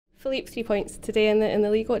Philippe, 3 points today in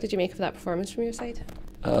the league. What did you make of that performance from your side?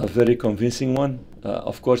 A very convincing one.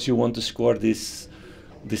 Of course, you want to score this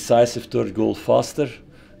decisive third goal faster.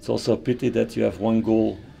 It's also a pity that you have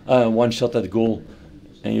one shot at goal,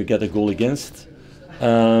 and you get a goal against.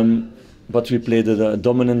 But we played a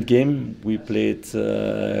dominant game. We played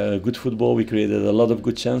good football. We created a lot of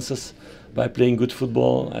good chances by playing good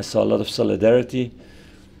football. I saw a lot of solidarity.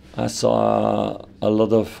 I saw a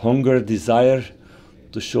lot of hunger, desire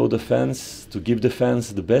to show the fans, to give the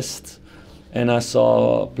fans the best. And I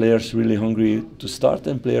saw players really hungry to start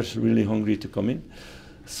and players really hungry to come in.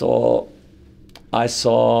 So I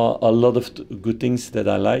saw a lot of good things that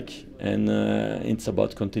I like, and it's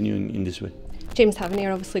about continuing in this way. James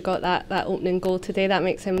Tavernier obviously got that opening goal today. That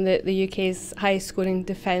makes him the UK's highest scoring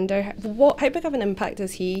defender. How big of an impact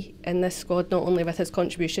is he in this squad, not only with his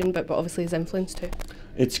contribution but obviously his influence too?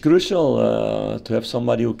 It's crucial to have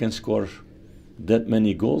somebody who can score that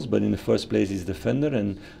many goals, but in the first place he's defender,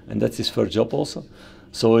 and that's his first job also.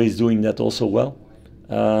 So he's doing that also well.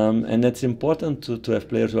 And it's important to have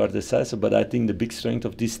players who are decisive, but I think the big strength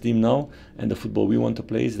of this team now and the football we want to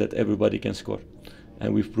play is that everybody can score.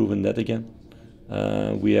 And we've proven that again.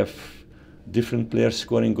 We have different players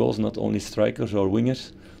scoring goals, not only strikers or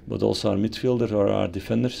wingers, but also our midfielders or our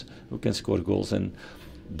defenders who can score goals. And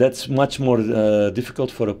that's much more difficult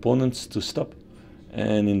for opponents to stop.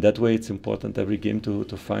 And in that way, it's important every game to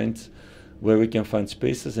find where we can find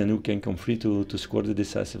spaces and who can come free to score the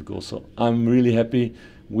decisive goal. So I'm really happy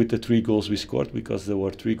with the 3 goals we scored, because there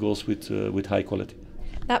were 3 goals with high quality.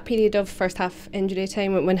 That period of first half injury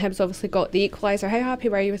time when Hibs obviously got the equaliser, how happy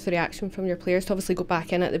were you with the reaction from your players to obviously go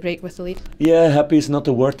back in at the break with the lead? Yeah, happy is not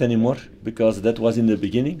a word anymore, because that was in the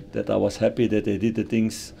beginning, that I was happy that they did the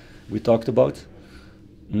things we talked about.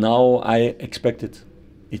 Now I expect it.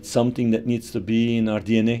 It's something that needs to be in our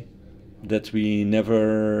DNA, that we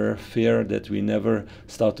never fear, that we never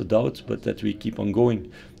start to doubt, but that we keep on going.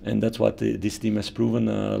 And that's what this team has proven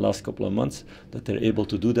last couple of months, that they're able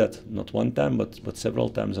to do that, not one time, but several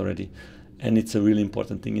times already. And it's a really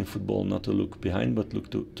important thing in football, not to look behind, but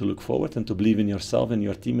to look forward and to believe in yourself and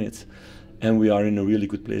your teammates. And we are in a really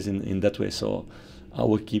good place in that way. So I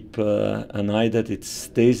will keep an eye that it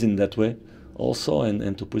stays in that way also,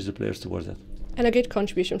 and to push the players towards that. And a good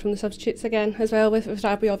contribution from the substitutes again as well, with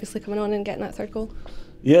Rabi obviously coming on and getting that third goal.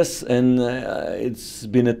 Yes, and it's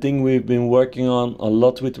been a thing we've been working on a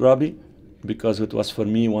lot with Rabi, because it was for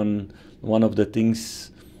me one of the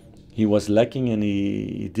things he was lacking, and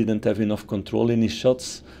he didn't have enough control in his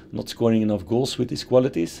shots, not scoring enough goals with his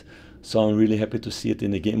qualities. So I'm really happy to see it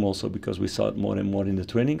in the game also, because we saw it more and more in the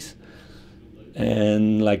trainings.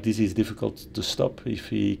 And like this is difficult to stop if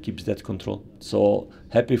he keeps that control. So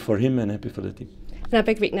happy for him and happy for the team. And a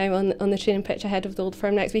big week now on the training pitch ahead of the Old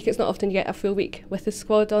Firm next week. It's not often you get a full week with the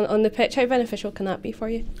squad on the pitch. How beneficial can that be for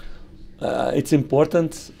you? It's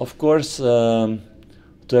important, of course, to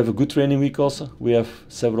have a good training week also. We have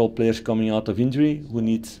several players coming out of injury who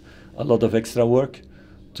need a lot of extra work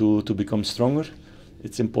to become stronger.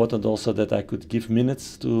 It's important also that I could give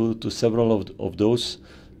minutes to several of those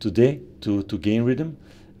today to gain rhythm,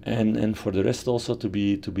 and for the rest also to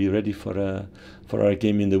be ready for our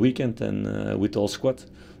game in the weekend and with all squad.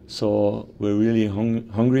 So we're really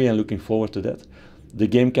hungry and looking forward to that. The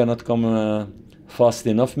game cannot come fast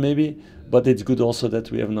enough maybe, but it's good also that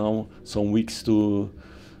we have now some weeks to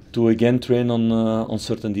again train on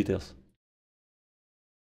certain details.